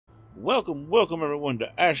Welcome everyone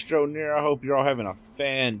to Astroneer. I hope you're all having a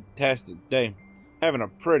fantastic day. Having a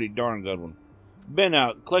pretty darn good one. Been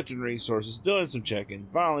out collecting resources, doing some checking.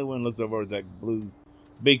 Finally went and looked over at that blue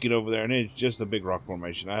beacon over there, and it's just a big rock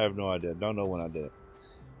formation. I have no idea. Don't know when I did it.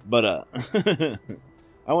 But,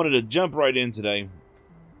 I wanted to jump right in today.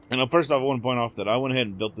 And first off, I want to point off that I went ahead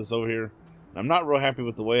and built this over here. I'm not real happy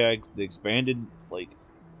with the way I expanded. Like,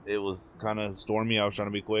 it was kind of stormy. I was trying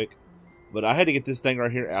to be quick. But I had to get this thing right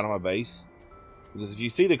here out of my base. Because if you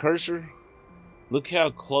see the cursor, look how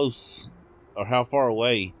close or how far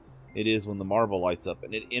away it is when the marble lights up.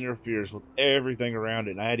 And it interferes with everything around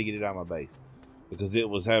it. And I had to get it out of my base. Because there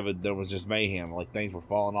was just mayhem. Like things were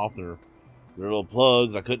falling off their little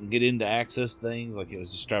plugs. I couldn't get in to access things. Like it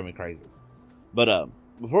was just driving me crazy. But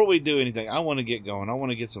before we do anything, I want to get going. I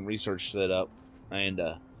want to get some research set up. And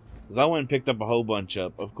because I went and picked up a whole bunch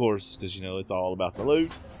up. Of course, because you know it's all about the loot.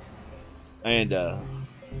 And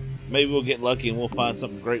maybe we'll get lucky and we'll find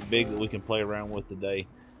something great big that we can play around with today.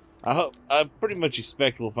 I pretty much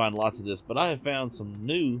expect we'll find lots of this, but I have found some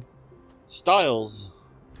new styles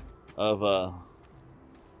of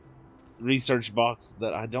research box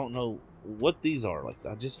that I don't know what these are. Like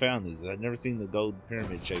I just found these. I've never seen the gold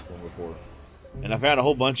pyramid shaped one before, and I found a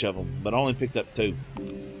whole bunch of them, but I only picked up 2.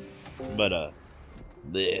 But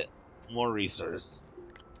more research.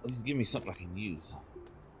 Please give me something I can use.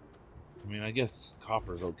 I mean, I guess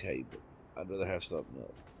copper's okay, but I'd rather have something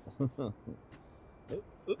else.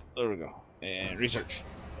 There we go. And research.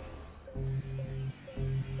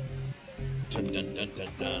 Dun, dun, dun, dun,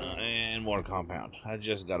 dun. And more compound. I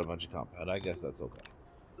just got a bunch of compound. I guess that's okay.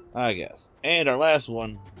 I guess. And our last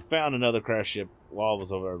one, found another crash ship while I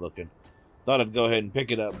was over there looking. Thought I'd go ahead and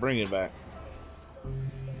pick it up, bring it back.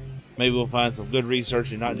 Maybe we'll find some good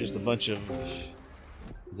research and not just a bunch of...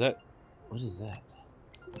 What is that?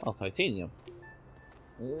 Oh, titanium.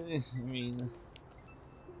 I mean...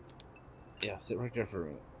 Yeah, sit right there for a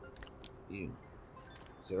minute. You.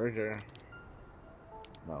 Sit right there.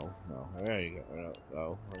 No. There you go.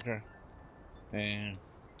 Oh, right there. And...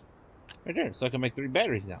 right there. So I can make 3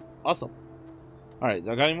 batteries now. Awesome. Alright,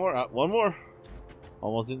 I got any more? One more.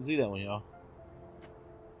 Almost didn't see that one, y'all.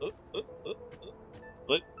 Look.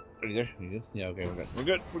 Are you there? You good? Yeah, okay,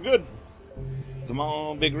 we're good. Come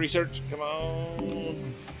on, big research. Come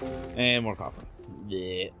on. And more copper.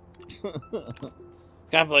 Yeah.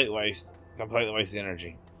 Completely waste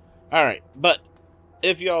energy. Alright, but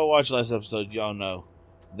if y'all watched last episode, y'all know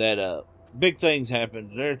that big things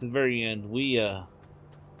happened. There at the very end, we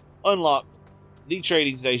unlocked the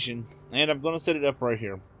trading station. And I'm going to set it up right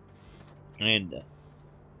here. And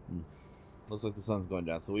looks like the sun's going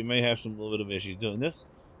down. So we may have some little bit of issues doing this.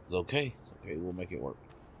 It's okay. We'll make it work.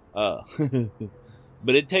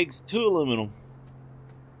 But it takes 2 aluminum,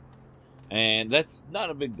 and that's not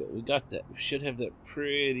a big deal. We got that. We should have that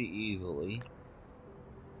pretty easily.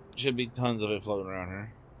 Should be tons of it floating around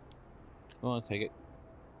here. Go on, take it.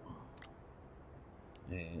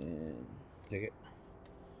 And take it.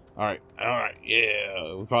 Alright,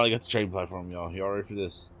 yeah. We probably got the trading platform, y'all. Y'all ready for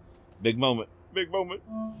this? Big moment.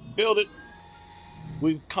 Build it.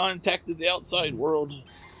 We've contacted the outside world.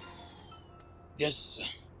 Yes.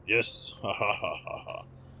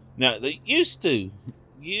 Now, they used to.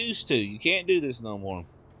 You can't do this no more.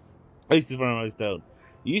 At least as far as I was told.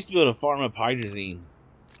 You used to be able to farm up hydrazine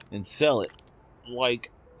and sell it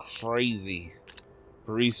like crazy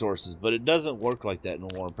for resources, but it doesn't work like that no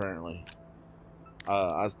more, apparently.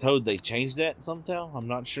 I was told they changed that somehow. I'm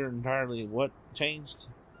not sure entirely what changed.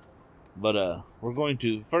 But, we're going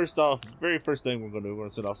to, first off, the very first thing we're going to do, we're going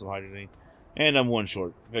to set off some hydrazine. And I'm 1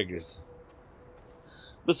 short. Figures.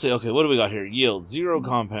 Let's see, okay, what do we got here? Yield, 0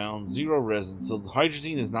 compound, 0 resin. So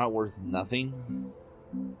hydrazine is not worth nothing?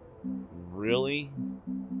 Really?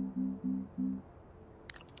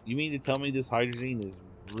 You mean to tell me this hydrazine is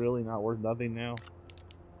really not worth nothing now?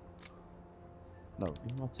 No,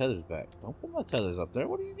 give my tethers back. Don't put my tethers up there.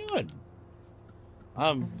 What are you doing?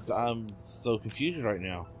 I'm so confused right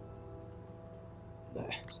now.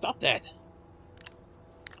 Stop that.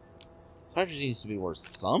 Hydrazine needs to be worth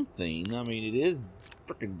something. I mean, it is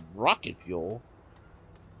freaking rocket fuel.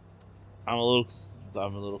 I'm a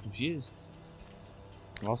little confused.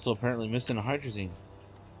 I'm also apparently missing a hydrazine.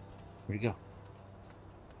 Where'd he go?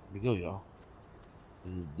 Where'd he go, y'all?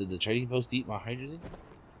 Did the trading post eat my hydrazine?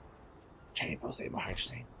 Trading post ate my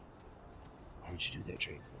hydrazine. Why would you do that,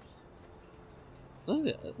 trading post? Look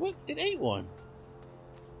at that. What? It ate one.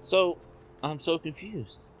 So, I'm so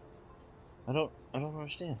confused. I don't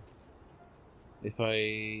understand. If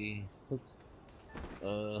I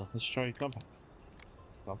let's try compound.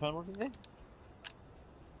 Compound working again?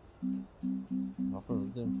 Copper,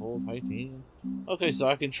 lithium, full titanium. Okay, so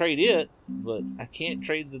I can trade it, but I can't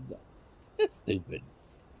trade the. That's stupid.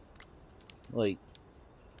 Like,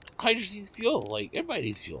 hydrogene's fuel. Like, everybody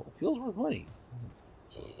needs fuel. Fuel's worth money.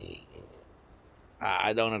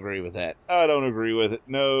 I don't agree with that. I don't agree with it.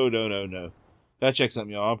 No, no, no, no. Gotta check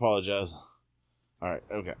something, y'all. I apologize. Alright,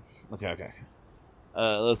 okay. Okay.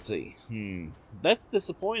 Let's see. That's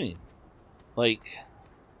disappointing. Like,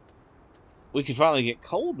 we can finally get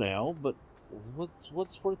coal now, but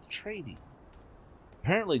what's worth trading?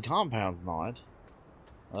 Apparently compound's not.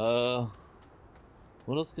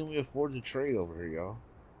 What else can we afford to trade over here, y'all?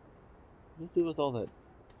 What do we do with all that?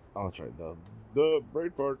 Oh, that's right, the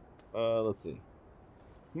braid part. Let's see.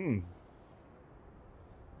 I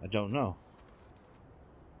don't know.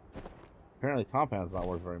 Apparently compound's not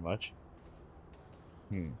worth very much.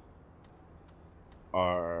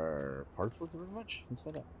 Are parts worth very much? Let's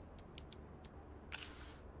find out.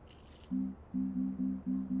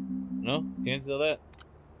 No? Can't sell that?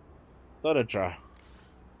 Thought I'd try.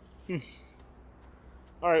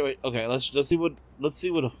 Alright, wait, okay, let's see what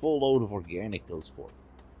a full load of organic goes for.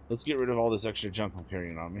 Let's get rid of all this extra junk I'm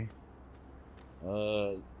carrying on me.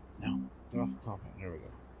 No. Get off the compound. There we go.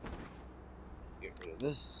 Get rid of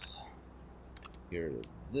this. Get rid of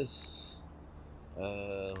this.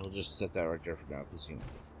 We'll just set that right there for now, because, you know,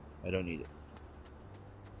 I don't need it.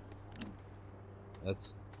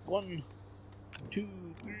 That's 1, 2,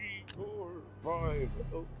 3, 4, 5.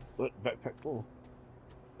 Oh, what? Backpack full.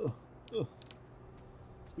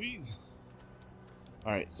 Squeeze.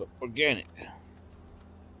 Alright, so organic.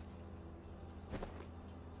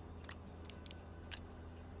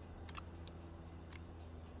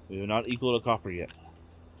 We are not equal to copper yet.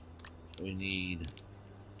 We need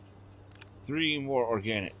 3 more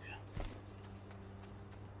organic.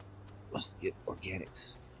 Let's get organics.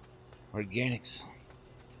 Organics.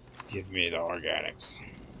 Give me the organics.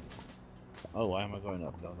 Oh, why am I going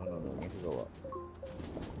up? No. I have to go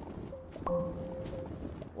up.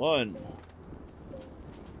 1.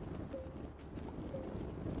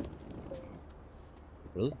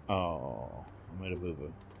 Really? Oh, I made a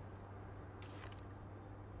boo-boo.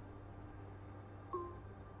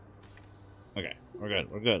 Okay, we're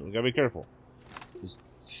good. We gotta be careful. These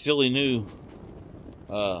silly new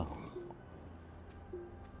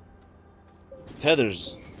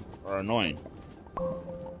tethers are annoying.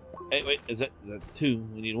 Hey, wait, that's 2.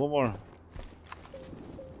 We need 1 more.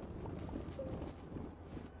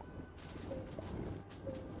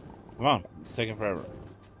 Come on, it's taking forever.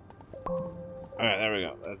 Alright, there we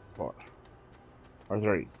go. That's 4. Or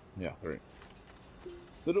 3. Yeah, 3.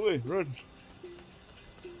 Get away, run.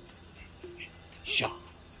 Shaw.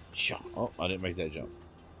 Oh, I didn't make that jump.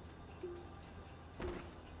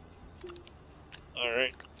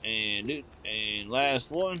 Alright, and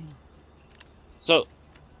last one. So,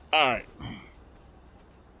 alright.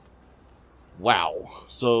 Wow.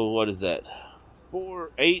 So, what is that?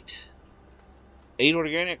 4, 8. 8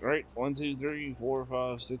 organic, right? 1, 2, 3, 4,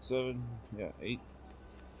 5, 6, 7. Yeah, 8.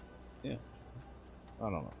 Yeah. I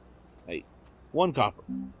don't know. 8. 1 copper.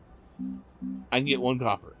 I can get 1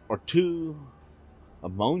 copper. Or 2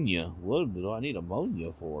 ammonia. What do I need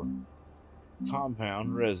ammonia for?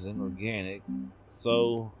 Compound, resin, organic.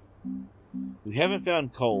 So, we haven't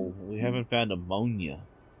found coal. We haven't found ammonia.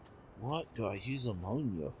 What do I use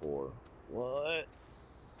ammonia for? What?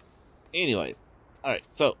 Anyways. Alright,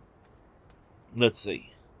 so, let's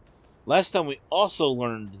see. Last time we also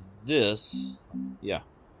learned this. Yeah.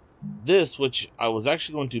 This, which I was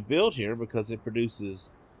actually going to build here because it produces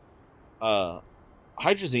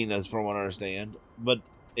hydrazine, as from what I understand. But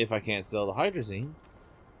if I can't sell the hydrazine,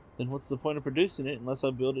 then what's the point of producing it unless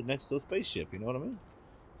I build it next to a spaceship? You know what I mean?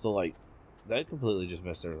 So, like, that completely just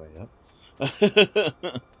messed everything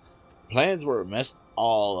up. Plans were messed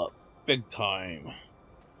all up. Big time.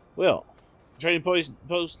 Well, trading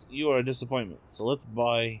post, you are a disappointment. So let's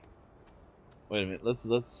buy. Wait a minute. Let's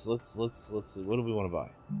see. What do we want to buy?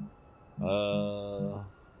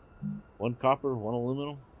 1 copper, 1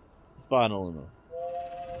 aluminum. Let's buy an aluminum.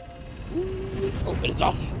 Oh, it is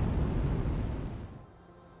off.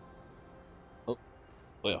 Oh,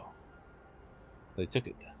 well, they took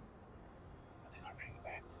it. I think I'll bring it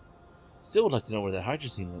back. Still would like to know where that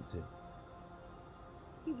hydrazine went to.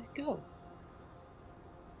 Where did it go?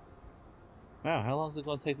 Wow, how long is it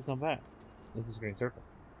going to take to come back? Look at this green circle.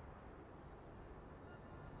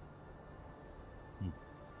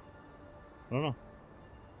 I don't know.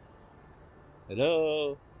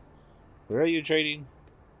 Hello? Where are you trading?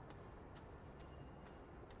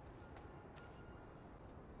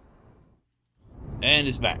 And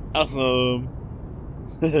it's back. Awesome!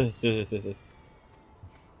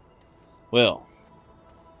 Well,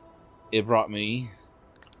 it brought me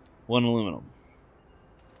 1 aluminum.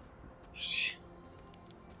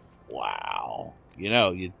 Wow. You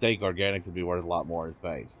know, you'd think organics would be worth a lot more in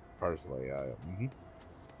space. Personally,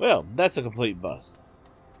 well, that's a complete bust.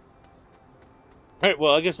 Alright,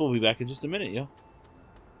 well, I guess we'll be back in just a minute, yo.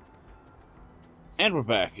 And we're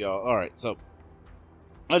back, y'all. Alright, so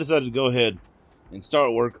I decided to go ahead and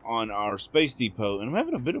start work on our space depot, and I'm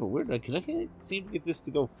having a bit of a weird day because I can't seem to get this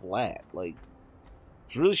to go flat. Like,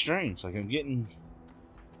 it's really strange. Like, I'm getting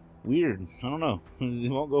weird. I don't know.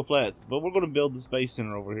 It won't go flat. But we're going to build the space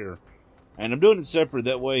center over here. And I'm doing it separate.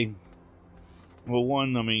 That way, well,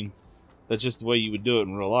 one, I mean, that's just the way you would do it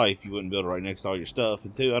in real life. You wouldn't build it right next to all your stuff.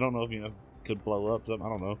 And two, I don't know if, it could blow up something. I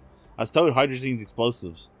don't know. I was told Hydrazine's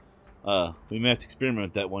explosives. We may have to experiment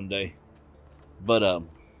with that one day. But, I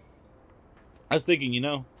was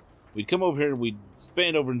thinking, we'd come over here, we'd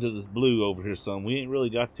expand over into this blue over here some. We ain't really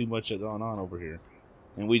got too much going on over here.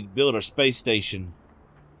 And we'd build our space station,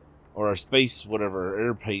 or our space, whatever,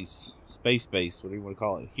 airspace, space base, whatever you want to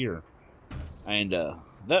call it, here. And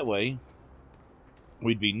that way,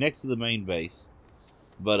 we'd be next to the main base,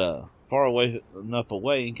 but far away enough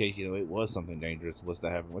away in case, it was something dangerous was to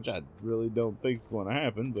happen, which I really don't think is going to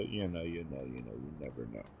happen, but you never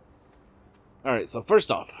know. Alright, so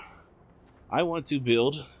first off, I want to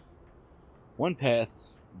build one path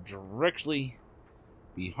directly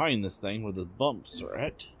behind this thing where the bumps are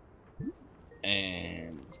at.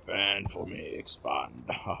 And expand for me, expand.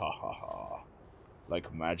 Ha ha ha ha.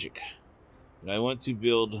 Like magic. And I want to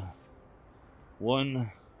build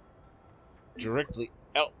one directly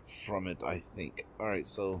out from it, I think. Alright,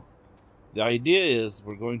 so the idea is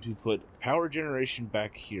we're going to put power generation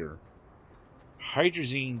back here,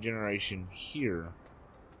 hydrazine generation here,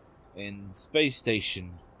 and space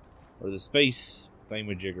station, or the space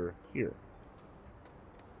thingamajigger, here.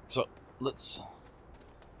 So, let's...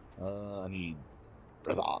 I need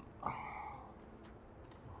Hydrazine.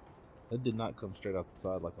 That did not come straight out the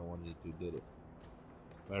side like I wanted it to, did it?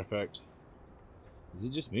 Matter of fact, is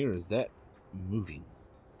it just me or is that moving?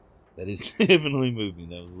 That is definitely moving.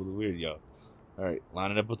 That was a little weird, y'all. Alright,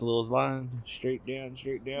 line it up with the little line. Straight down,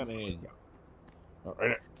 and...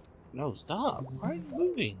 Alright. No, stop. Why are you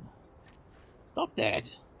moving? Stop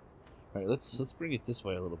that. Alright, let's bring it this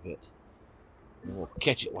way a little bit. And we'll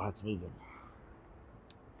catch it while it's moving.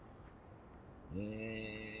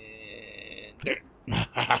 And there.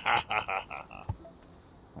 I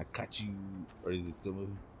caught you. Or is it still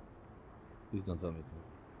moving? Please don't tell me it's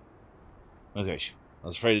moving. Okay, I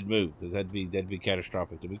was afraid it'd move because that'd be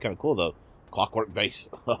catastrophic. It'd be kind of cool though. Clockwork base.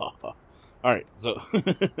 All right, so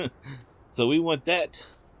so we want that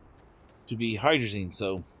to be hydrazine.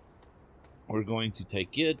 So we're going to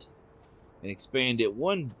take it and expand it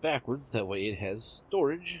one backwards. That way it has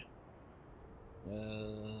storage.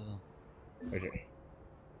 Right here.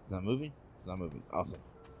 It's not moving? It's not moving. Awesome.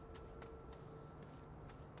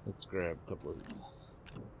 Let's grab a couple of these.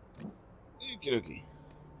 Okie dokie.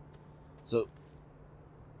 So,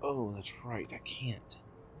 oh, that's right. I can't.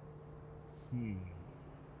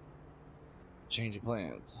 Change of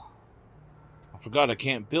plans. I forgot I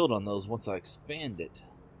can't build on those once I expand it.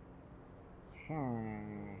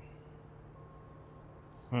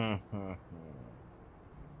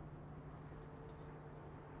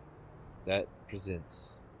 That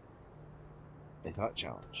presents a thought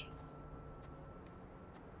challenge.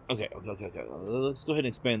 Okay. Let's go ahead and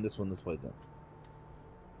expand this one this way then.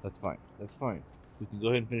 That's fine. That's fine. We can go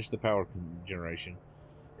ahead and finish the power generation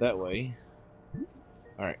that way.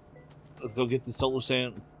 Alright. Let's go get the solar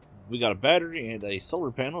sand. We got a battery and a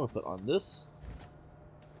solar panel to put on this.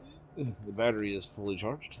 The battery is fully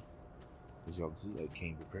charged. As y'all can see, I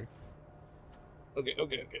came prepared. Okay.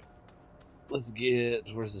 Let's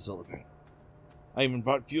get... Where's the solar panel? I even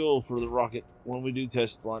brought fuel for the rocket when we do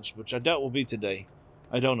test launch, which I doubt will be today.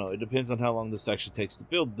 I don't know. It depends on how long this actually takes to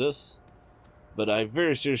build this. But I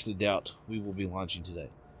very seriously doubt we will be launching today.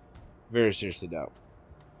 Very seriously doubt.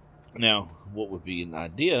 Now, what would be an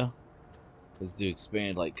idea is to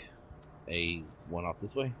expand like a one off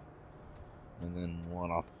this way and then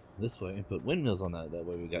one off this way and put windmills on that. That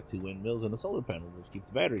way we got 2 windmills and a solar panel, which keeps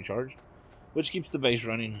the battery charged, which keeps the base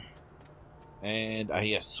running. And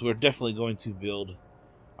yes, we're definitely going to build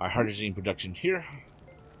our hydrazine production here.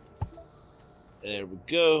 There we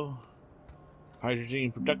go.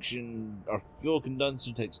 Hydrazine production. Our fuel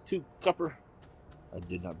condenser takes 2 copper. I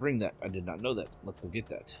did not bring that. I did not know that. Let's go get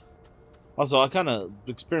that. Also, I kind of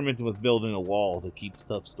experimented with building a wall to keep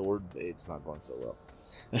stuff stored. It's not going so well.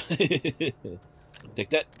 Take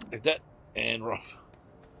that, and we're off.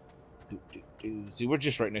 See, we're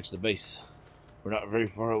just right next to the base. We're not very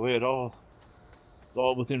far away at all. It's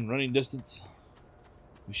all within running distance.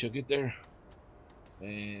 We shall get there.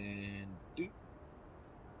 And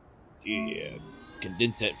yeah,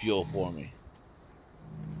 condense that fuel for me.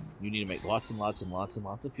 You need to make lots and lots and lots and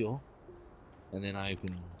lots of fuel. And then I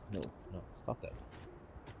can... No, stop that.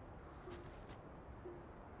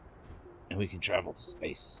 And we can travel to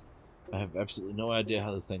space. I have absolutely no idea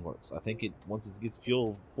how this thing works. I think once it gets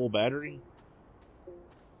full battery...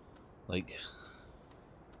 Like...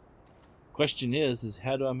 Question is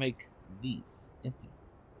how do I make these empty?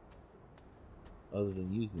 Other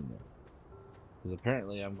than using them. Because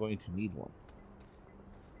apparently I'm going to need one.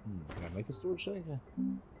 Can I make a storage tank?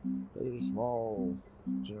 There's a small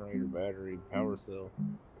generator, battery, power cell.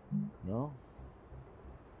 No?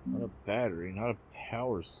 Not a battery, not a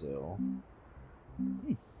power cell.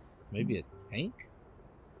 Maybe a tank?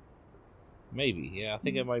 Maybe, yeah, I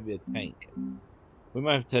think it might be a tank. We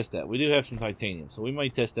might have to test that. We do have some titanium, so we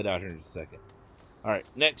might test that out here in just a second. Alright,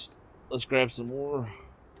 next, let's grab some more.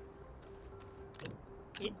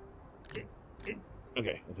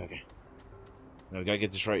 Okay. Now we gotta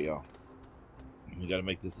get this right, y'all. We gotta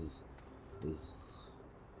make this as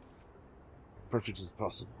perfect as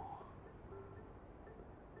possible.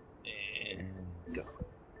 And go.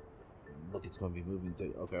 Look, it's gonna be moving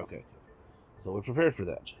to... Okay. So we're prepared for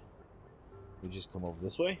that. We just come over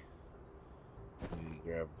this way. We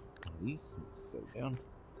grab one of these, set it down.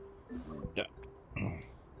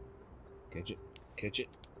 Catch it.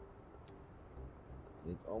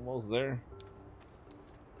 It's almost there.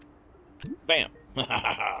 Bam!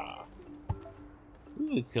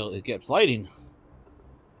 Ooh, it kept sliding.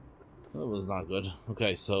 That was not good.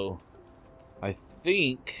 Okay, so I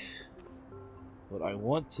think what I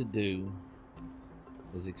want to do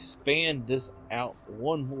is expand this out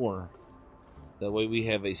one more. That way we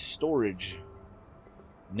have a storage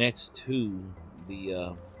next to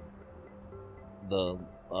the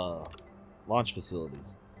launch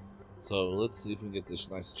facilities. So let's see if we can get this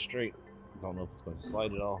nice and straight. Don't know if it's going to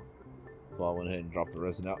slide at all. So I went ahead and dropped the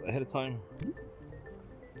resin out ahead of time.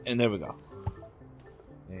 And there we go.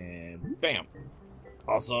 And bam!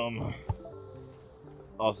 Awesome!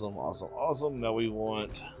 Awesome. Now we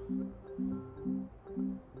want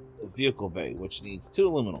the vehicle bay, which needs 2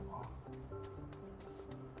 aluminum.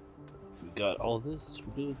 We got all this.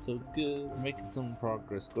 We're doing so good. We're making some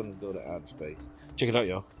progress. Going to go to outer space. Check it out,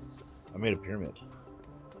 y'all. I made a pyramid.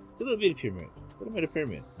 It's a little bitty pyramid, but I made a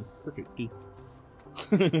pyramid. It's perfect, dude.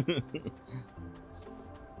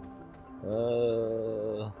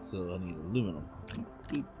 So I need aluminum.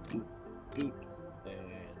 Doot.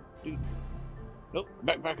 Nope,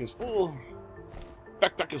 backpack is full.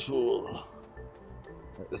 Alright,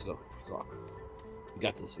 let's go. Let's lock. We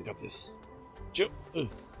got this. Jump!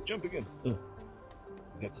 Jump again. We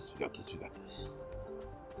got this.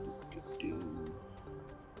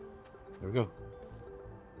 There we go.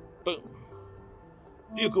 Boom.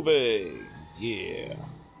 Vehicle bay. Yeah.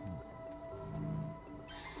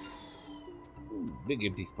 Ooh, big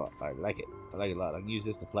empty spot. I like it. I like it a lot. I can use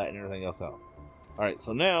this to flatten everything else out. Alright,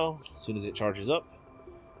 so now, as soon as it charges up,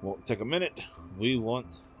 won't take a minute. We want...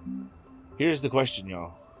 Here's the question,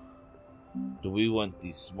 y'all. Do we want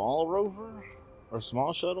the small rover, or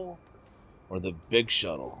small shuttle, or the big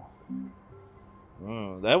shuttle?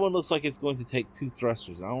 That one looks like it's going to take 2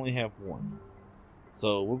 thrusters. I only have 1.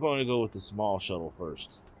 So we're going to go with the small shuttle first.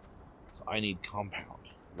 So I need compound.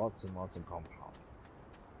 Lots and lots of compound.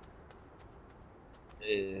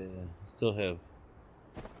 Still have...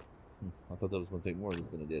 I thought that was going to take more of this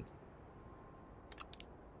than it did.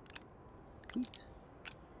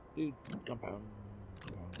 Dude, compound.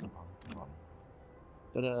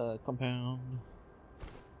 Ta-da, compound.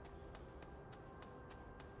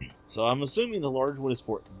 So I'm assuming the large one is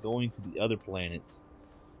for going to the other planets.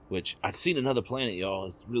 Which, I've seen another planet, y'all.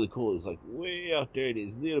 It's really cool. It's like way out there. It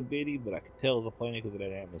is little bitty, but I can tell it's a planet because of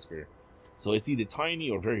that atmosphere. So it's either tiny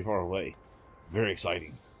or very far away. Very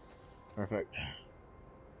exciting. Perfect.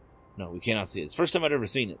 No, we cannot see it. It's the first time I've ever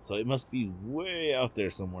seen it, so it must be way out there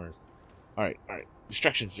somewhere. Alright.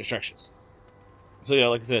 Distractions. So yeah,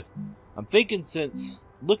 like I said, I'm thinking since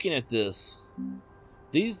looking at this,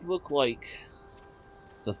 these look like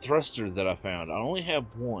the thrusters that I found. I only have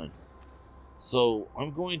 1. So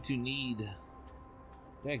I'm going to need...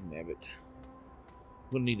 Dagnabbit.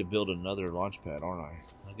 I'm going to need to build another launch pad, aren't I?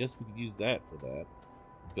 I guess we could use that for that.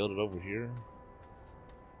 Build it over here.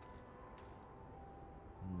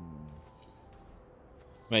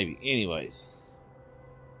 Maybe. Anyways.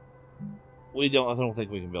 I don't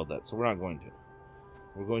think we can build that, so we're not going to.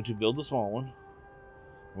 We're going to build the small one.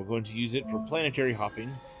 We're going to use it for planetary hopping,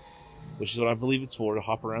 which is what I believe it's for, to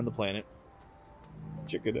hop around the planet.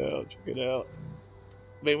 Check it out. Check it out.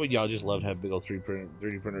 Man, would y'all just love to have a big old 3D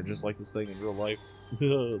printer just like this thing in real life?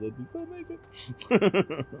 Oh, that'd be so amazing.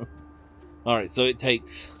 Alright, so it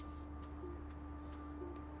takes...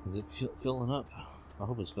 Is it filling up? I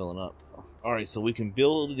hope it's filling up. Alright, so we can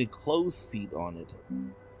build a closed seat on it.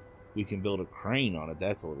 We can build a crane on it.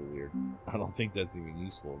 That's a little weird. I don't think that's even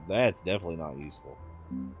useful. That's definitely not useful.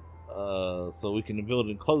 So we can build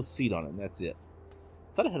a closed seat on it, and that's it.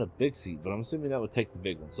 I thought it had a big seat, but I'm assuming that would take the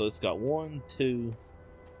big one. So it's got 1, 2...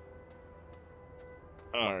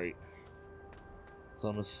 Alright. So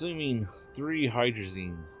I'm assuming 3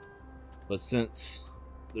 hydrazines. But since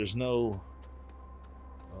there's no...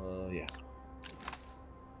 yeah.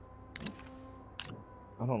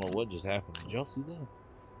 I don't know what just happened. Did y'all see that?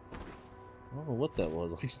 I don't know what that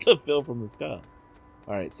was. Like stuff fell from the sky.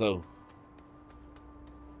 Alright, so...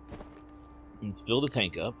 let's fill the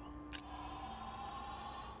tank up.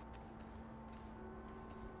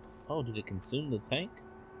 Oh, did it consume the tank?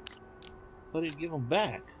 But it'd give them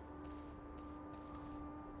back.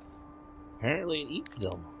 Apparently it eats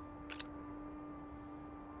them.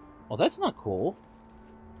 Well, that's not cool.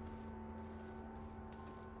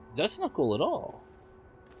 That's not cool at all.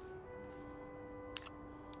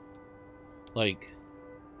 Like...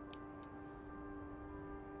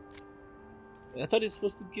 I thought it was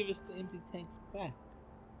supposed to give us the empty tanks back.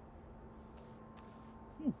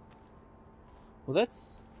 Well,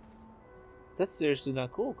 that's seriously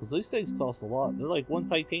not cool, because these things cost a lot. They're like 1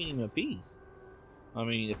 titanium a piece. I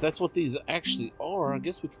mean, if that's what these actually are, I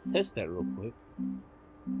guess we can test that real quick.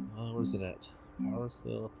 Where's it at? Power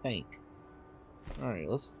cell tank. Alright,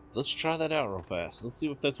 let's try that out real fast. Let's see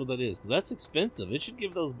if that's what that is, because that's expensive. It should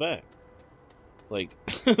give those back. Like...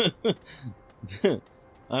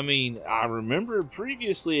 I mean, I remember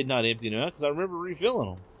previously it not emptying out because I remember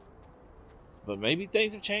refilling them. But maybe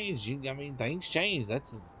things have changed. I mean, things change.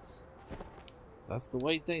 That's the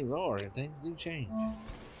way things are. Things do change.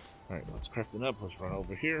 Alright, let's craft it up. Let's run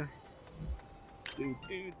over here.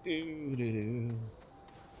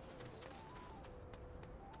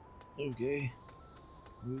 Okay.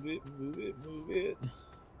 Move it, move it, move it.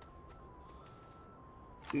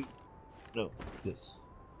 No, this.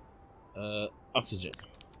 Oxygen.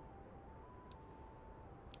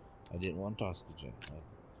 I didn't want oxygen.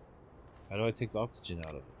 How do I take the oxygen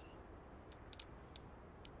out of it?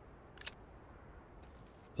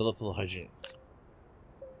 Fill up full of hydrogen.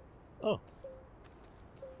 Oh.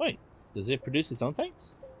 Wait. Does it produce its own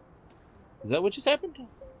tanks? Is that what just happened?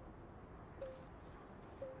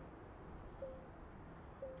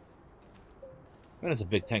 Man, it's a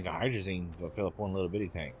big tank of hydrazine to fill up one little bitty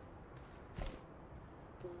tank.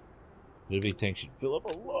 Little bitty tank should fill up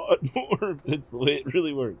a lot more. That's the way it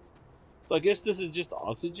really works. So I guess this is just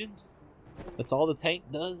oxygen? That's all the tank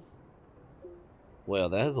does? Well,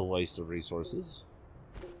 that is a waste of resources.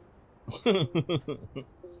 I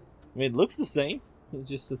mean, it looks the same. It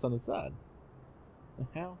just sits on the side.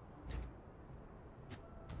 How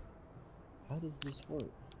does this work?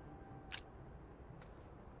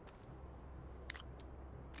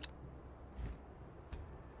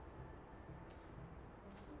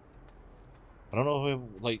 I don't know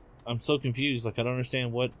if I'm so confused. Like, I don't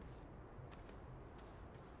understand what...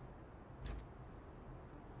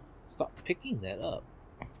 Stop picking that up.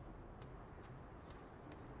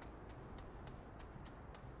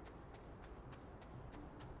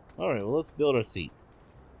 Alright, well, let's build our seat.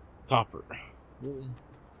 Copper. Really?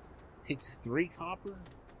 Takes 3 copper?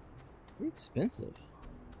 Very expensive.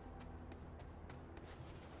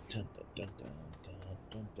 Dun, dun, dun, dun,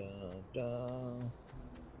 dun, dun, dun.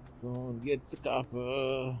 Gonna get the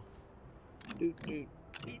copper. Doot, doot,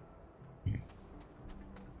 doot.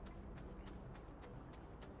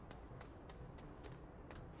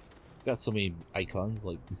 Got so many icons,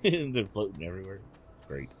 like, they're floating everywhere. It's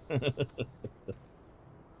great.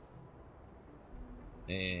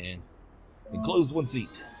 And enclosed 1 seat.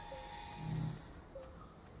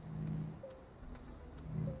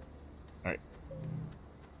 Alright.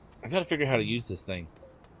 I gotta figure out how to use this thing.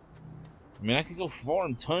 I mean, I could go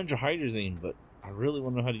farm tons of hydrazine, but I really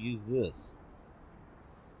want to know how to use this.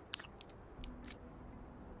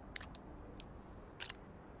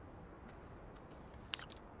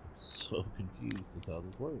 I'm so confused as to how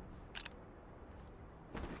this works.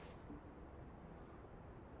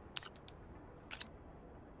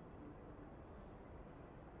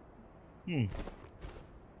 I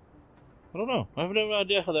don't know. I have no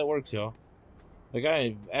idea how that works, y'all. Like, I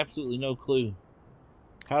have absolutely no clue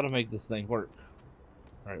how to make this thing work.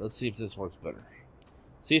 Alright, let's see if this works better.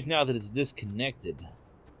 See if now that it's disconnected,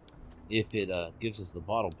 if it gives us the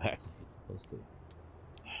bottle back like it's supposed to.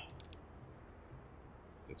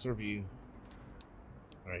 blocks our view.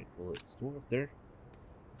 Alright, will it store up there?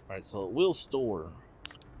 Alright, so it will store.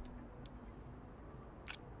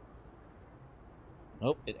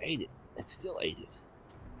 Nope, it ate it. It still ate it.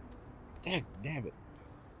 Damn it.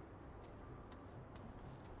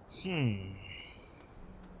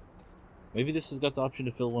 Maybe this has got the option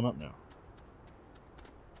to fill one up now.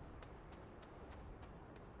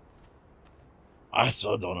 I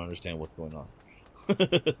still don't understand what's going on.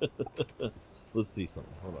 Let's see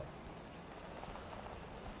something. Hold on.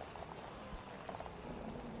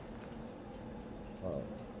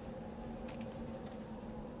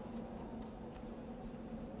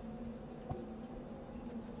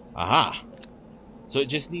 Aha! So it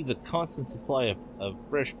just needs a constant supply of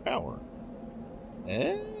fresh power.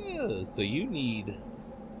 So you need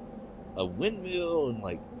a windmill and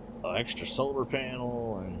like an extra solar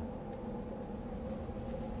panel and...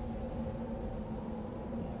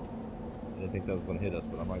 I didn't think that was going to hit us,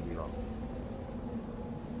 but I might be wrong.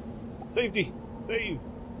 Safety! Save!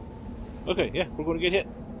 Okay, yeah, we're going to get hit.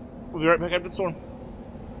 We'll be right back after the storm.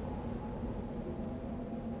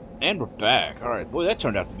 And we're back. Alright, boy, that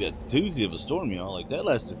turned out to be a doozy of a storm, y'all. Like, that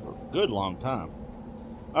lasted for a good long time.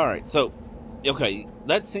 Alright, so, okay,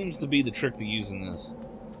 that seems to be the trick to using this,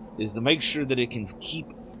 is to make sure that it can keep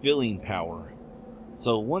filling power.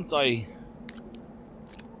 So, once I...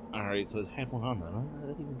 Alright, so it had one on there. I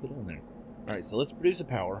didn't even get on there. Alright, so let's produce a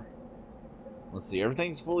power. Let's see,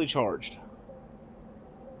 everything's fully charged.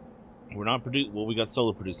 We're not producing... Well, we got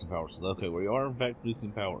solar producing power, so okay, we are in fact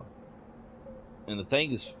producing power. And the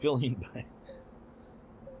thing is filling back.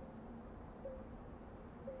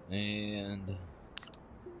 And...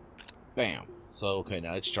 Bam. So, okay,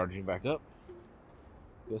 now it's charging back up.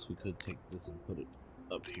 Guess we could take this and put it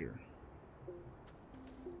up here.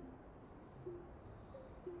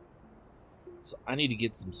 So I need to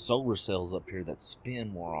get some solar cells up here that spin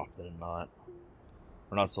more often than not.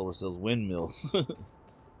 Or not solar cells, windmills.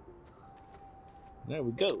 There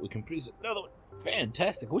we go. We can produce another one.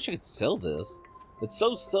 Fantastic. I wish I could sell this. It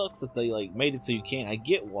so sucks that they like made it so you can't. I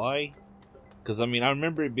get why. Because, I mean, I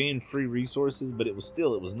remember it being free resources, but it was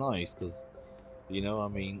nice. Because, you know, I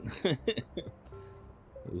mean, it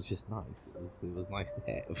was just nice. It was nice to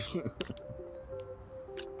have.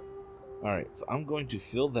 Alright, so I'm going to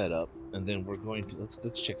fill that up, and then we're going to,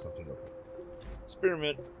 let's check something real quick.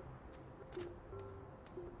 Experiment.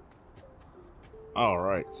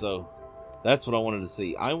 Alright, so that's what I wanted to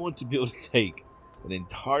see. I want to be able to take an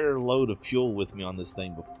entire load of fuel with me on this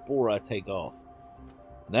thing before I take off.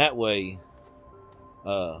 That way,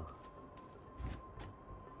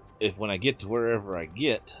 if when I get to wherever I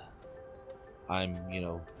get, I'm, you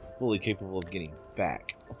know, fully capable of getting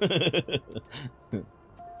back.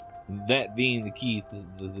 That being the key,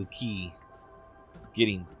 the key,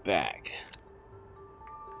 getting back.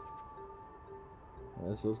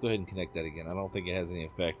 So let's go ahead and connect that again. I don't think it has any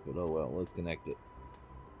effect, but oh well, let's connect it.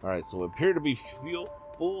 Alright, so we appear to be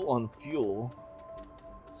full on fuel.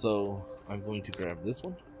 So I'm going to grab this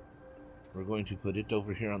one. We're going to put it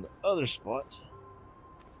over here on the other spot.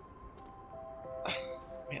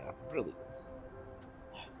 Man, I really...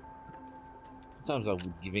 Sometimes I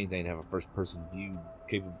would give anything to have a first-person view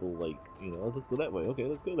capable, like, you know, let's go that way. Okay,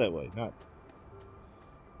 let's go that way. Not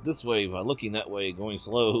this way by looking that way, going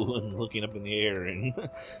slow, and looking up in the air. And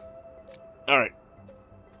alright.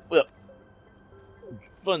 Well,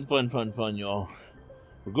 fun, y'all.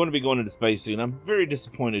 We're going to be going into space soon. I'm very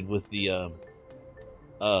disappointed with the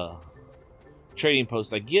trading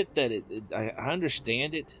post. I get that I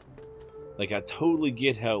understand it. Like, I totally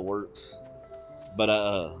get how it works.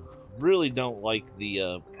 But really don't like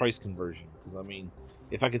the price conversion, because I mean,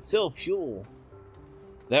 if I could sell fuel,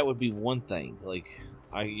 that would be one thing. Like,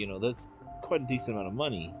 you know, that's quite a decent amount of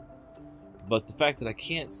money. But the fact that I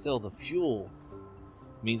can't sell the fuel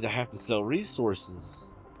means I have to sell resources.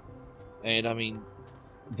 And I mean,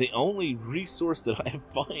 the only resource that I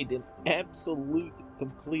find in absolute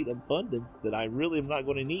complete abundance that I really am not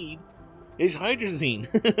going to need is hydrazine.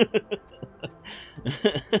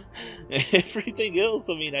 Everything else,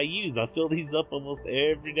 I mean, I fill these up almost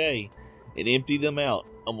every day and empty them out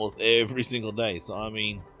almost every single day. So I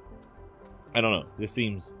mean, I don't know, this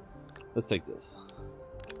seems... Let's take this.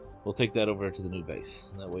 We'll take that over to the new base.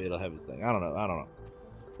 That way it'll have its thing. I don't know.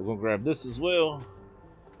 We're gonna grab this as well.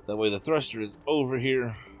 That way the thruster is over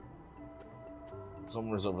here.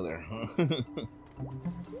 Somewhere's over there.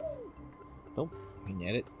 Don't point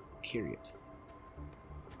at it. Carry it.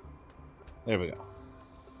 There we go.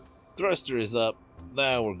 Thruster is up.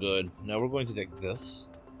 Now we're good. Now we're going to take this.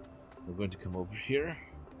 We're going to come over here.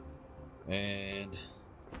 And...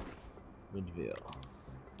 Windmill.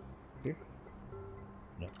 Here?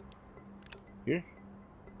 No. Here?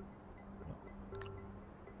 No.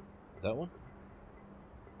 That one?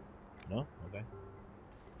 No? Okay.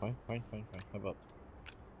 Fine. How about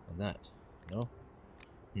on that? No?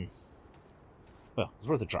 Well, it's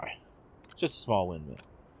worth a try. Just a small windmill.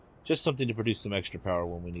 Just something to produce some extra power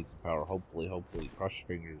when we need some power. Hopefully. Cross your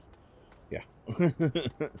fingers. Yeah.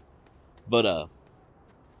 But,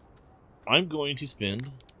 I'm going to spend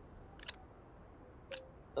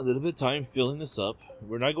a little bit of time filling this up.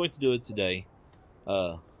 We're not going to do it today.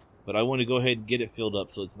 But I want to go ahead and get it filled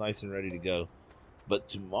up so it's nice and ready to go. But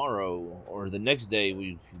tomorrow, or the next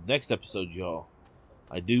day, next episode, y'all,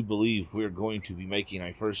 I do believe we're going to be making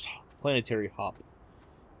our first planetary hop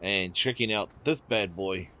and checking out this bad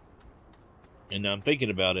boy. And I'm thinking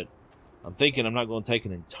about it. I'm thinking I'm not going to take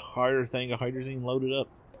an entire thing of hydrazine loaded up.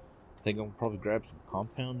 I think I'm going to probably grab some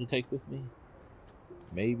compound to take with me.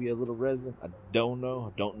 Maybe a little resin. I don't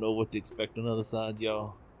know. I don't know what to expect on the other side,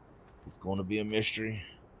 y'all. It's going to be a mystery.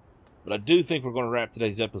 But I do think we're going to wrap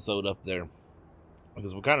today's episode up there,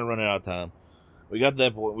 because we're kind of running out of time. We got to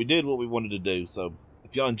that point. We did what we wanted to do. So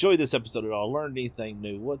if y'all enjoyed this episode at all, learned anything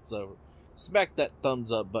new whatsoever, smack that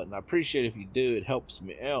thumbs up button. I appreciate it if you do. It helps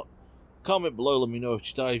me out. Comment below. Let me know if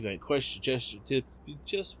you thought. If you have any questions, suggestions, tips. If you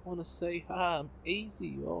just want to say hi, I'm easy,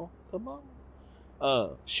 y'all. Come on.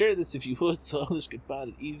 Share this if you would, so others can find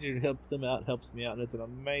it easier to help them out. It helps me out, and it's an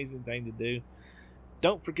amazing thing to do.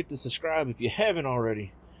 Don't forget to subscribe if you haven't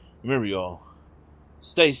already. Remember, y'all,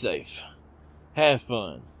 stay safe, have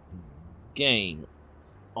fun, game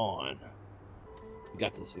on. We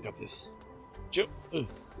got this. Jump,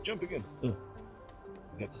 jump again. We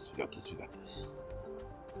got this.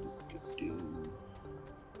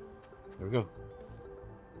 There we go.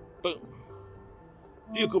 Boom.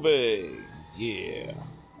 Vehicle bay. Yeah.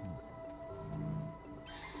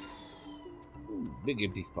 Ooh, big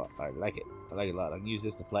empty spot. I like it. I like it a lot. I can use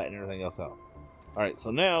this to flatten everything else out. Alright,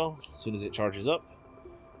 so now, as soon as it charges up,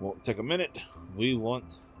 won't take a minute.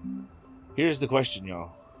 Here's the question,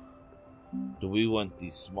 y'all. Do we want the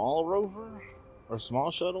small rover, or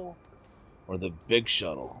small shuttle, or the big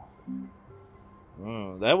shuttle?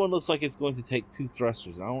 That one looks like it's going to take 2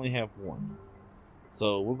 thrusters. I only have 1.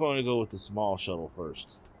 So we're going to go with the small shuttle first.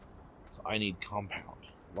 So I need compound.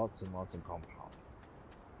 Lots and lots of compound.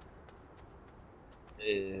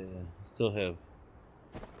 Still have...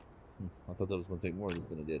 I thought that was going to take more of this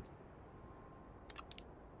than it did.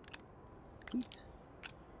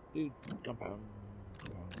 Dude, compound.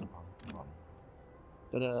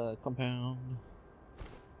 Ta-da, compound.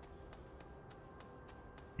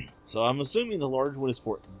 So I'm assuming the large one is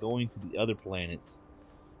for going to the other planets.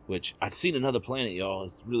 Which, I've seen another planet, y'all.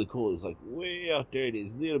 It's really cool. It's like way out there. It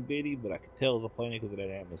is little bitty, but I can tell it's a planet because of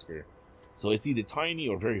that atmosphere. So it's either tiny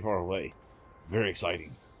or very far away. Very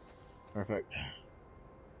exciting. Matter of fact,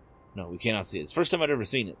 no, we cannot see it. It's the first time I've ever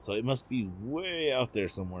seen it, so it must be way out there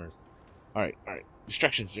somewhere. Alright.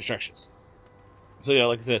 Distractions. So yeah,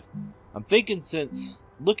 like I said, I'm thinking, since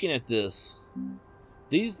looking at this,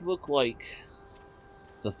 these look like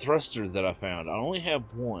the thruster that I found. I only have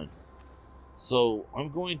 1. So I'm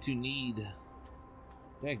going to need...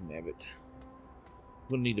 Dagnabbit. I'm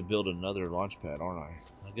going to need to build another launch pad, aren't I?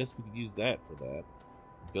 I guess we could use that for that.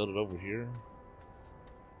 Build it over here.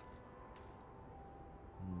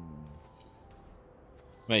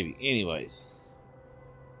 Maybe. Anyways.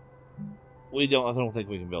 I don't think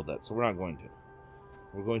we can build that, so we're not going to.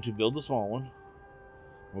 We're going to build the small one.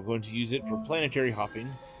 We're going to use it for planetary hopping,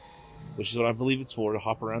 which is what I believe it's for, to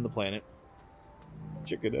hop around the planet.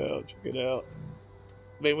 Check it out.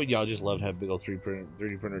 Man, would y'all just love to have a big old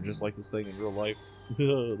 3D printer just like this thing in real life?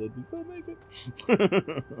 That'd be so amazing.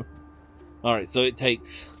 Alright, so it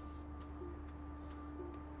takes...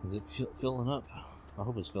 Is it filling up? I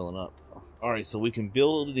hope it's filling up. Alright, so we can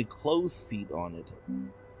build a closed seat on it.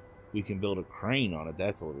 We can build a crane on it.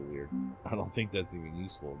 That's a little weird. I don't think that's even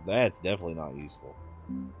useful. That's definitely not useful.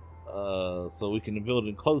 So we can build an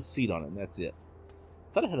enclosed seat on it, and that's it.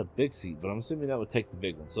 I thought it had a big seat, but I'm assuming that would take the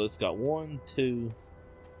big one. So it's got 1, 2...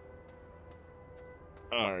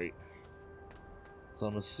 Alright. So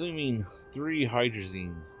I'm assuming 3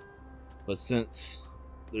 hydrazines. But since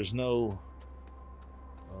there's no...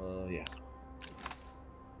 yeah.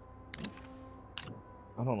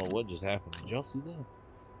 I don't know what just happened. Did y'all see that?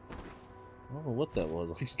 I don't know what that was.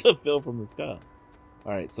 Like, stuff fell from the sky.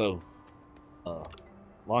 Alright, so...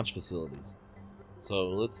 launch facilities. So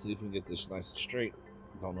let's see if we can get this nice and straight.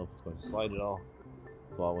 Don't know if it's going to slide at all.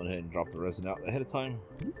 So I went ahead and dropped the resin out ahead of time.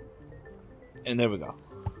 And there we go.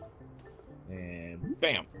 And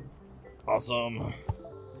bam! Awesome!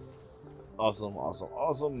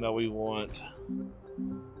 Awesome. Now we want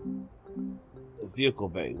the vehicle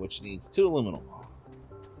bay, which needs 2 aluminum.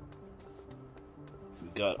 We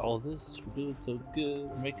got all this. We're doing so good.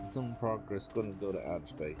 We're making some progress. Gonna go to outer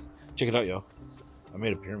space. Check it out, y'all. I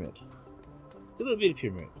made a pyramid. It's a little bitty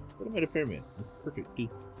pyramid, but I made a pyramid. It's perfect, dude.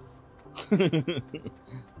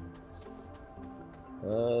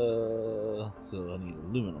 So I need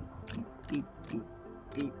aluminum. Doot, doot,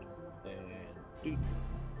 doot, and doot.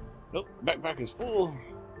 Nope, backpack is full.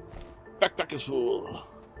 Backpack is full.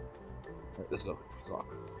 Alright, let's go. Let's lock.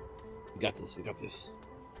 We got this, we got this.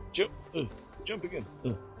 Jump! Jump again.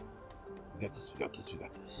 We got this, we got this, we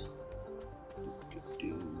got this.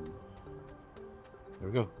 There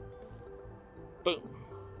we go. Boom.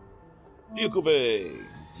 Vehicle bay!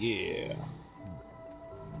 Yeah.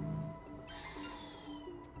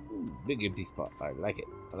 Ooh, big empty spot. I like it.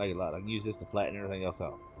 I like it a lot. I can use this to flatten everything else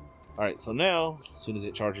out. Alright, so now, as soon as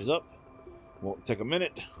it charges up, won't take a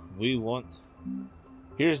minute. We want...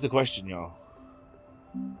 Here's the question, y'all.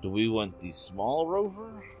 Do we want the small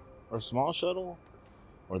rover, or small shuttle,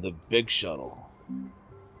 or the big shuttle?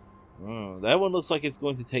 Oh, that one looks like it's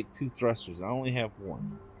going to take 2 thrusters. I only have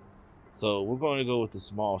 1. So we're going to go with the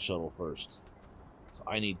small shuttle first. So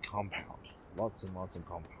I need compound. Lots and lots of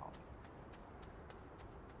compound.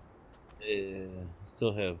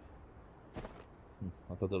 Still have...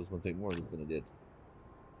 I thought that was going to take more of this than it did.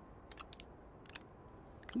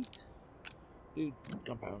 Dude,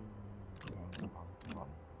 compound. Compound.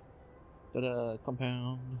 Ta-da,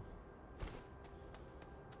 compound.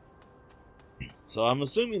 So I'm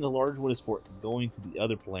assuming the large one is for going to the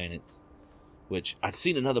other planets. Which, I've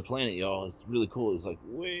seen another planet, y'all. It's really cool. It's like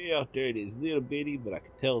way out there. It is little bitty, but I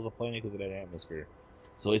can tell it's a planet because of that atmosphere.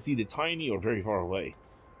 So it's either tiny or very far away.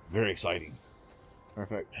 Very exciting.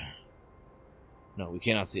 Perfect. No, we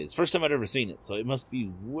cannot see it. It's the first time I've ever seen it, so it must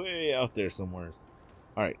be way out there somewhere.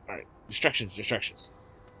 Alright, alright. Distractions, distractions.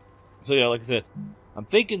 So yeah, like I said, I'm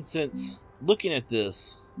thinking since looking at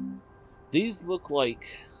this, these look like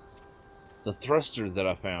the thruster that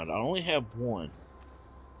I found. I only have 1.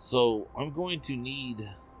 So I'm going to need...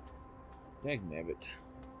 Dagnabbit.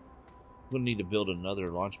 I'm going to need to build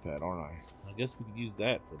another launch pad, aren't I? I guess we could use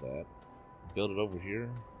that for that. Build it over here.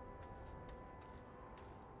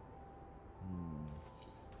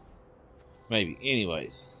 Maybe.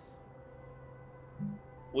 Anyways.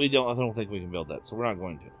 I don't think we can build that, so we're not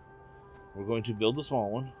going to. We're going to build the small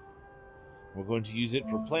one. We're going to use it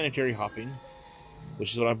for planetary hopping,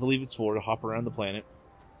 which is what I believe it's for, to hop around the planet.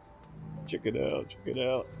 Check it out, check it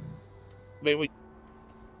out. Wait, wait.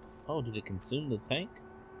 Oh, did it consume the tank?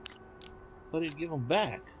 But it give them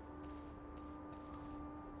back.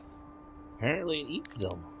 Apparently it eats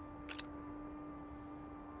them.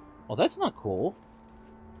 Well, that's not cool.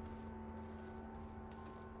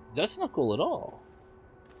 That's not cool at all.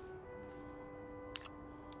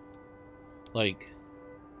 Like,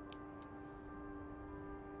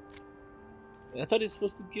 I thought it was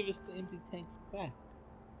supposed to give us the empty tanks back.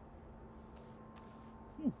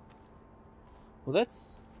 Well,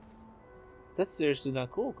 that's seriously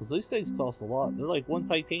not cool, because these things cost a lot. They're like 1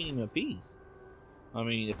 titanium a piece. I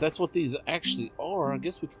mean, if that's what these actually are, I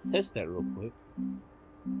guess we can test that real quick.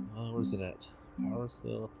 Where's it at? Power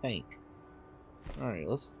cell tank. Alright,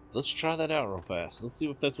 let's try that out real fast. Let's see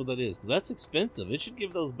if that's what that is, because that's expensive. It should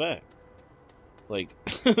give those back. Like,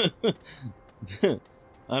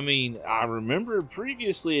 I mean, I remember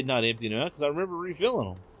previously it not emptying out, because I remember refilling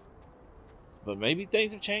them. But maybe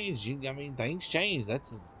things have changed. I mean, things change.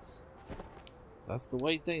 That's the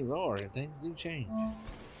way things are. Things do change.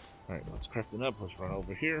 Alright, let's craft it up. Let's run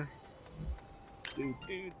over here.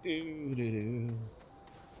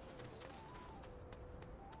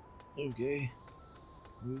 Okay.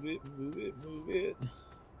 Move it, move it, move it.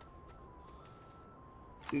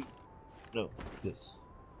 No, this.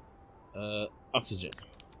 Oxygen.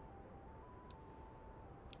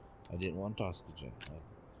 I didn't want oxygen.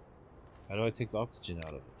 How do I take the oxygen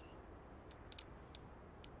out of it?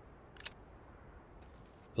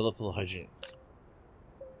 Fill up full of hydrogen.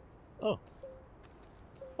 Oh.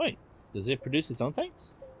 Wait. Does it produce its own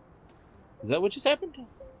tanks? Is that what just happened?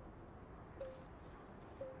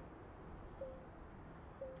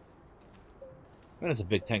 Man, that's a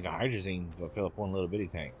big tank of hydrazine to fill up one little bitty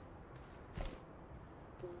tank.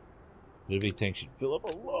 Little bitty tank should fill up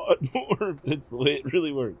a lot more if that's the way it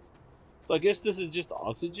really works. So I guess this is just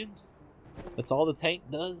oxygen? That's all the tank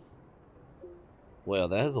does? Well,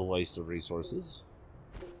 that is a waste of resources.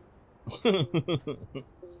 I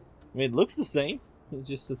mean, it looks the same. It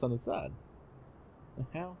just sits on the side.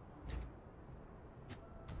 How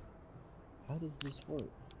does this work?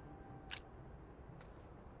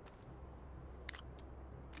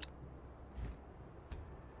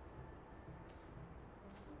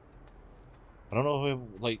 I don't know if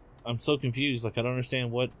like I'm so confused. Like I don't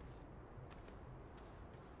understand what.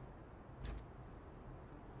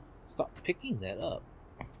 Stop picking that up.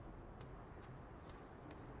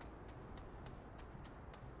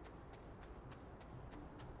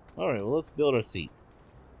 Alright, well, let's build our seat.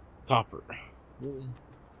 Copper. Really?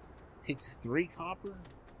 Takes 3 copper?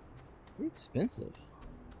 Very expensive.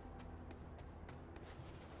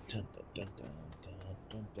 Dun, dun, dun, dun,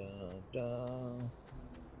 dun, dun, dun.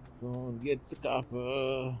 Gonna get the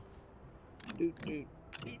copper. Doot, doot,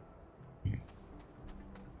 doot.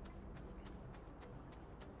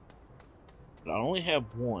 But I only have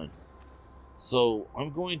 1. So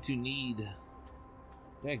I'm going to need.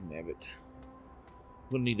 Dagnabbit.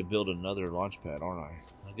 I'm gonna need to build another launch pad, aren't I?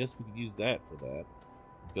 I guess we could use that for that.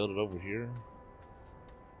 Build it over here.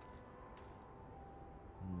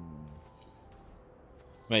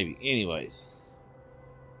 Maybe. Anyways,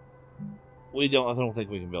 I don't think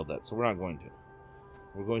we can build that, so we're not going to.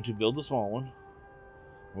 We're going to build the small one.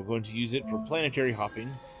 We're going to use it for planetary hopping,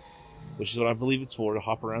 which is what I believe it's for, to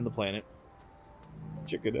hop around the planet.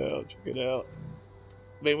 Check it out. Check it out.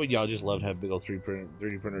 Man, would y'all just love to have a big old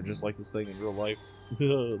 3D printer just like this thing in real life?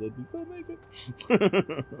 That'd be so amazing.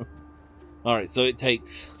 Alright, so it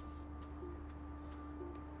takes...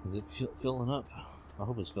 Is it filling up? I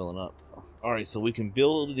hope it's filling up. Alright, so we can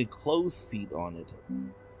build a closed seat on it.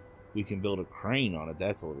 We can build a crane on it.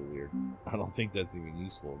 That's a little weird. I don't think that's even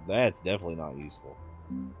useful. That's definitely not useful.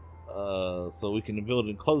 So we can build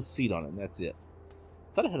a closed seat on it, and that's it.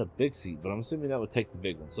 I thought it had a big seat, but I'm assuming that would take the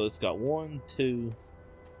big one. So it's got 1, 2...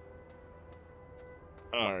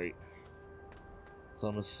 Alright. So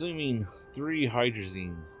I'm assuming 3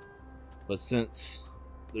 hydrazines. But since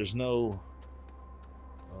there's no...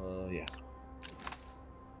 yeah.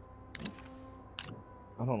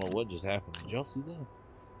 I don't know what just happened. Did y'all see that?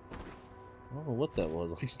 I don't know what that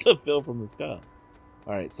was. Like stuff fell from the sky.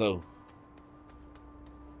 Alright, so...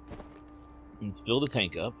 let's fill the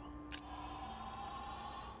tank up.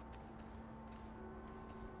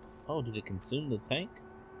 Oh, did it consume the tank?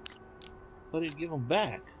 I thought it'd give them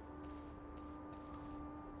back.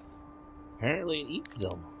 Apparently it eats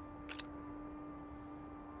them.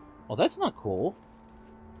 Well, that's not cool.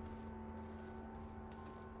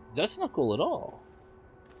 That's not cool at all.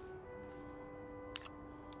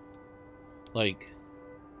 Like...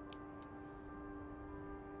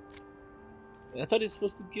 I thought it was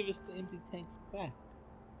supposed to give us the empty tanks back.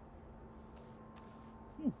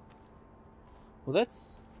 Well,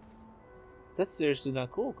 that's seriously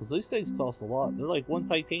not cool, because these things cost a lot. They're like 1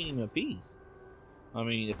 titanium a piece. I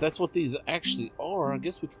mean, if that's what these actually are, I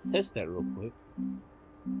guess we can test that real quick.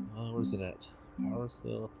 Where's it at? Power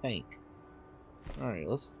cell tank. Alright,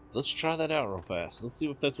 let's try that out real fast. Let's see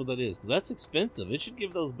if that's what that is, because that's expensive. It should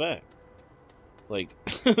give those back. Like,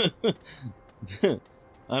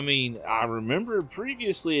 I mean, I remember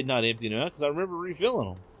previously it not emptying out, because I remember refilling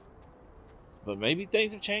them. But maybe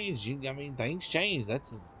things have changed. I mean, things change.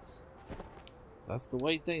 That's the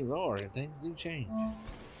way things are. Things do change.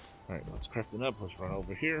 Alright, let's craft it up. Let's run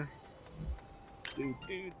over here.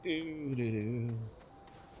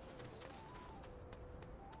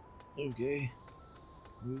 Okay.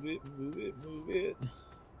 Move it, move it, move it.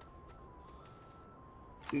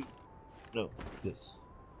 No, this.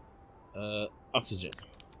 Oxygen.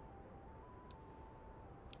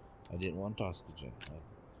 I didn't want oxygen.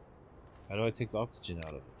 How do I take the oxygen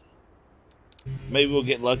out of it? Maybe we'll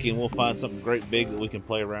get lucky and we'll find something great big that we can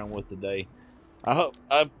play around with today. I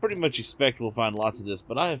pretty much expect we'll find lots of this,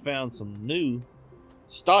 but I have found some new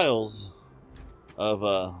styles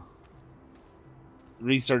of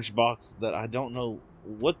research box that I don't know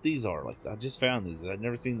what these are. Like, I just found these. I've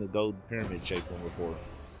never seen the gold pyramid shaped one before.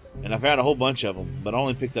 And I found a whole bunch of them, but I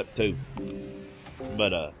only picked up 2.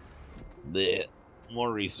 But, bleh,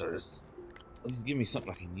 more research. Let's give me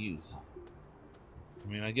something I can use.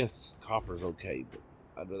 I mean, I guess copper's okay, but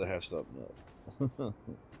I'd rather have something else.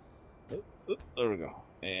 There we go.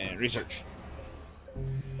 And research.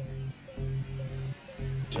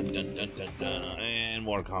 Dun, dun, dun, dun, dun. And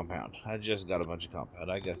more compound. I just got a bunch of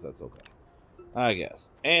compound. I guess that's okay. I guess.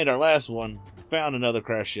 And our last one, found another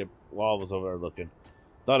crash ship while I was over there looking.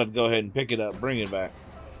 Thought I'd go ahead and pick it up, bring it back.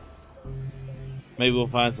 Maybe we'll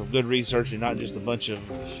find some good research and not just a bunch of...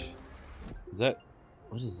 Is that...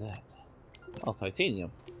 What is that? Oh,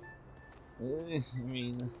 titanium. I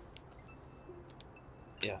mean...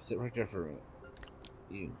 Yeah, sit right there for a minute.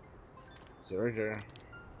 You. Sit right there.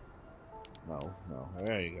 No.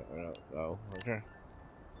 There you go. No, right there.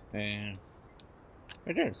 And...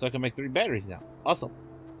 Right there. So I can make 3 batteries now. Awesome.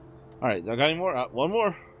 Alright, I got any more? One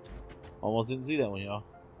more. Almost didn't see that one, y'all.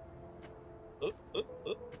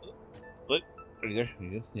 Look. Are you there? You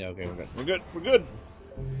good? Yeah, okay, we're good. We're good. We're good.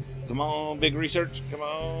 Come on, big research. Come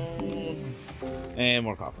on. And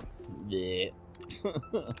more copper. Yeah.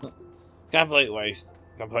 Complete waste.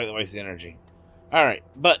 Completely waste energy. Alright,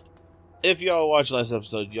 but if y'all watched last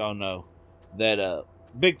episode, y'all know that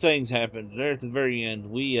big things happened. There at the very end,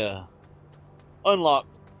 we unlocked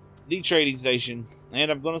the trading station, and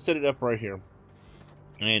I'm going to set it up right here.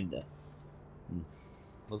 And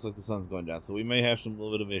looks like the sun's going down, so we may have some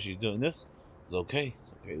little bit of issues doing this. It's okay.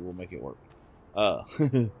 It's okay. We'll make it work.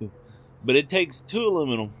 But it takes 2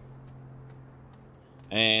 aluminum,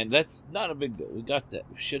 and that's not a big deal. We got that.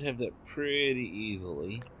 We should have that pretty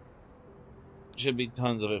easily. Should be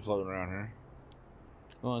tons of it floating around here.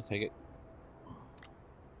 Go on, take it.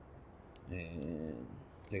 And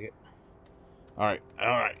take it. Alright,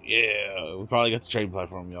 alright, yeah. We probably got the trading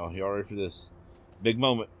platform, y'all. Y'all ready for this? Big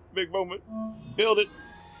moment. Big moment. Build it.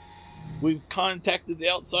 We've contacted the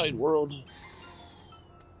outside world.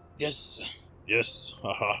 Yes. Yes.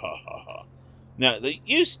 Ha ha ha ha ha. Now, they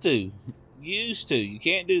used to. You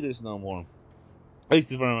can't do this no more. At least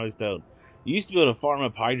that's what I was told. You used to be able to farm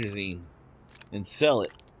up hydrazine and sell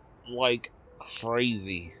it like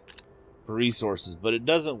crazy for resources, but it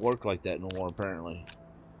doesn't work like that no more, apparently.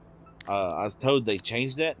 I was told they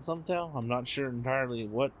changed that somehow. I'm not sure entirely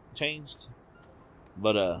what changed.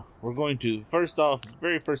 But we're going to, first off, the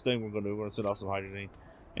very first thing we're going to do, we're going to set off some hydrazine.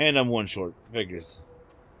 And I'm 1 short. Figures.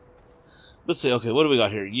 Let's see, okay, what do we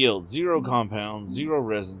got here? Yield, 0 compound, 0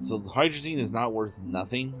 resin. So the hydrazine is not worth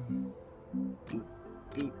nothing. Doot,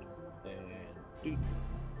 doot, and doot.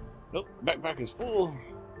 Nope, backpack is full.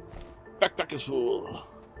 Backpack is full.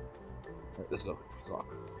 Alright, let's go. Let's lock.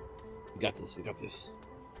 We got this, we got this.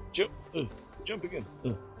 Jump, jump again.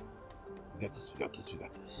 We got this, we got this, we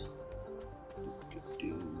got this.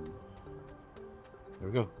 There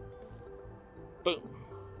we go. Boom.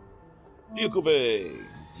 Vehicle bay.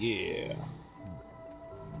 Yeah.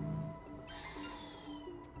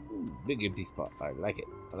 Ooh, big empty spot. I like it.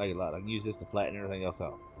 I like it a lot. I can use this to flatten everything else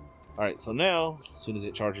out. Alright, so now, as soon as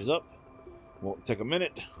it charges up, won't take a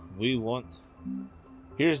minute. We want...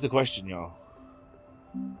 Here's the question, y'all.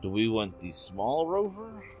 Do we want the small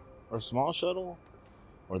rover, or small shuttle,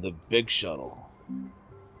 or the big shuttle?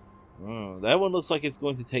 Oh, that one looks like it's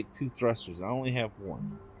going to take 2 thrusters. I only have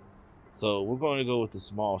 1. So we're going to go with the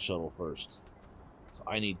small shuttle first. So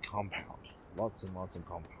I need compound. Lots and lots of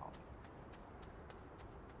compound.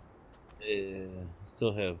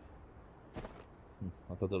 Still have...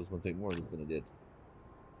 I thought that was going to take more of this than it did.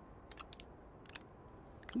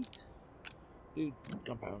 Dude,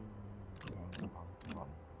 compound. Compound.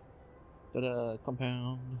 Ta-da,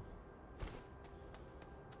 compound.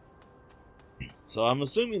 So I'm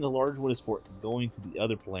assuming the large one is for going to the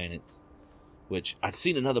other planets. Which, I've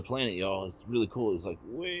seen another planet, y'all. It's really cool. It's like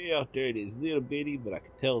way out there. It is little bitty, but I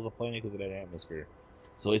can tell it's a planet because of that atmosphere.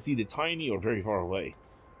 So it's either tiny or very far away.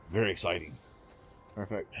 Very exciting.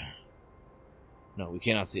 Perfect. No, we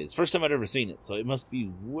cannot see it. It's the first time I've ever seen it, so it must be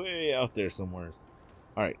way out there somewhere.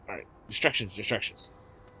 Alright, alright. Distractions, distractions.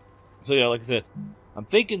 So yeah, like I said, I'm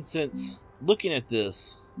thinking since looking at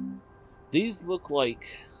this, these look like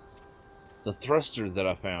the thrusters that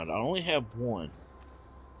I found. I only have 1.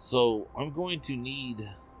 So I'm going to need...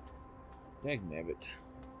 Dagnabbit.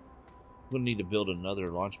 I'm going to need to build another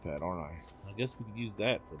launch pad, aren't I? I guess we could use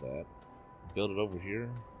that for that. Build it over here.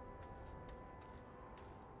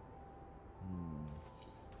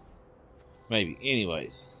 Maybe.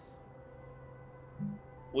 Anyways.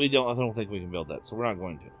 I don't think we can build that, so we're not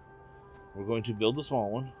going to. We're going to build the small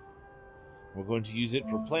one. We're going to use it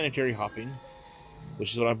for planetary hopping,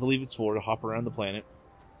 which is what I believe it's for, to hop around the planet.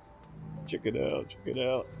 Check it out, check it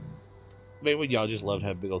out. Man, would y'all just love to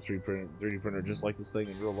have a big old 3D printer just like this thing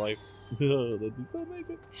in real life? That'd be so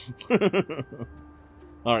amazing.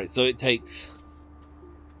 Alright, so it takes...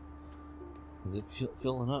 Is it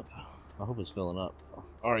filling up? I hope it's filling up.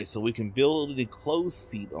 Alright, so we can build a closed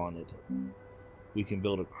seat on it. We can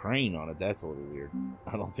build a crane on it. That's a little weird.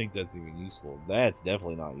 I don't think that's even useful. That's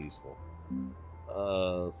definitely not useful.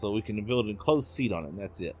 So we can build a closed seat on it, and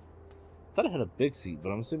that's it. I thought it had a big seat, but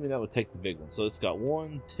I'm assuming that would take the big one. So it's got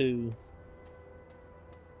 1, 2...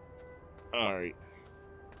 Alright.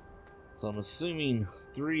 So I'm assuming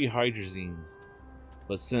 3 hydrazines.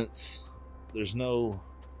 But since there's no...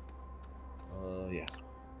 yeah.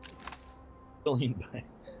 Filling back.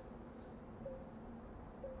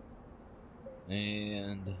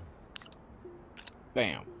 And...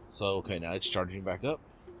 Bam. So, okay, now it's charging back up.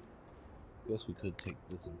 Guess we could take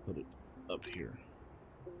this and put it up here.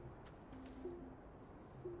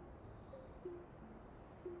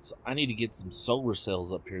 So I need to get some solar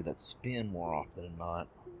cells up here that spin more often than not.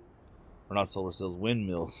 Or not solar cells,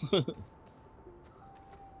 windmills.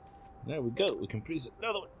 There we go. We can produce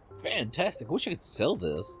another one. Fantastic. I wish I could sell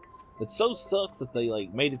this. It so sucks that they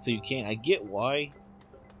like made it so you can't. I get why.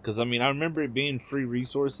 Because, I mean, I remember it being free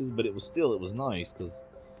resources, but it was nice. Because,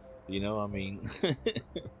 you know, I mean, it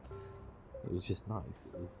was just nice.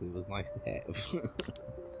 It was nice to have.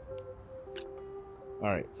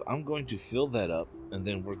 Alright, so I'm going to fill that up, and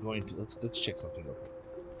then we're going to, let's check something real quick.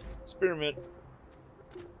 Experiment.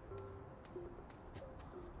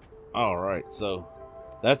 Alright, so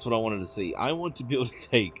that's what I wanted to see. I want to be able to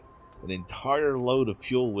take an entire load of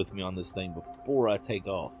fuel with me on this thing before I take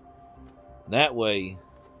off. That way,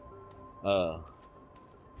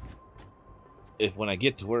 if when I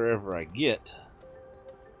get to wherever I get,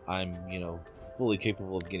 I'm, you know, fully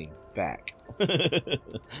capable of getting back.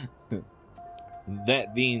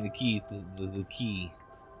 That being the key, the key,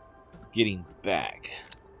 getting back.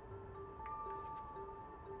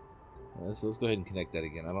 So let's go ahead and connect that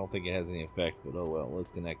again. I don't think it has any effect, but oh well,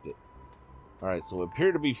 let's connect it. Alright, so we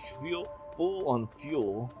appear to be full on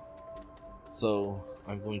fuel. So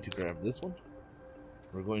I'm going to grab this one.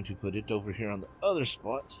 We're going to put it over here on the other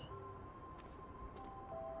spot.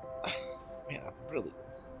 Man, I really...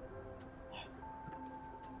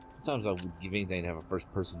 Sometimes I would give anything to have a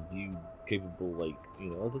first-person view capable, like,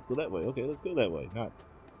 you know, let's go that way. Okay, let's go that way. Not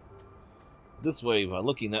this way by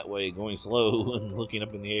looking that way, going slow and looking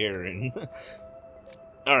up in the air. And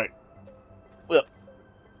alright. Well,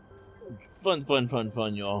 fun,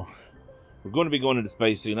 y'all. We're going to be going into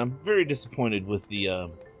space soon. I'm very disappointed with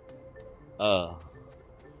the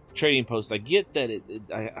trading post. I get that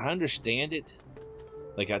I understand it.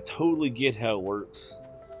 Like, I totally get how it works.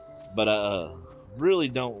 But really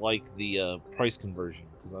don't like the price conversion,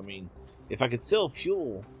 because I mean, if I could sell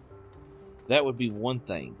fuel, that would be one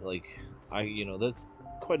thing. Like, you know, that's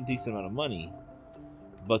quite a decent amount of money.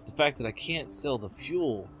 But the fact that I can't sell the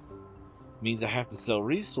fuel means I have to sell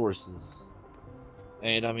resources.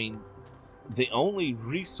 And I mean, the only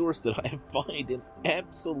resource that I find in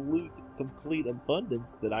absolute complete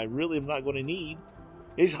abundance that I really am not going to need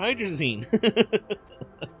is hydrazine.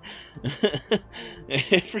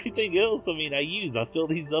 Everything else, I mean, I fill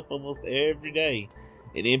these up almost every day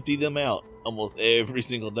and empty them out almost every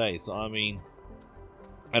single day. So I mean,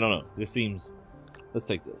 I don't know, this seems, let's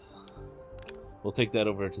take this, we'll take that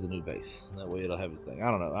over to the new base, that way it'll have its thing. I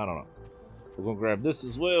don't know, we're gonna grab this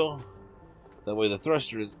as well, that way the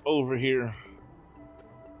thruster is over here,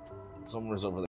 somewhere's over there.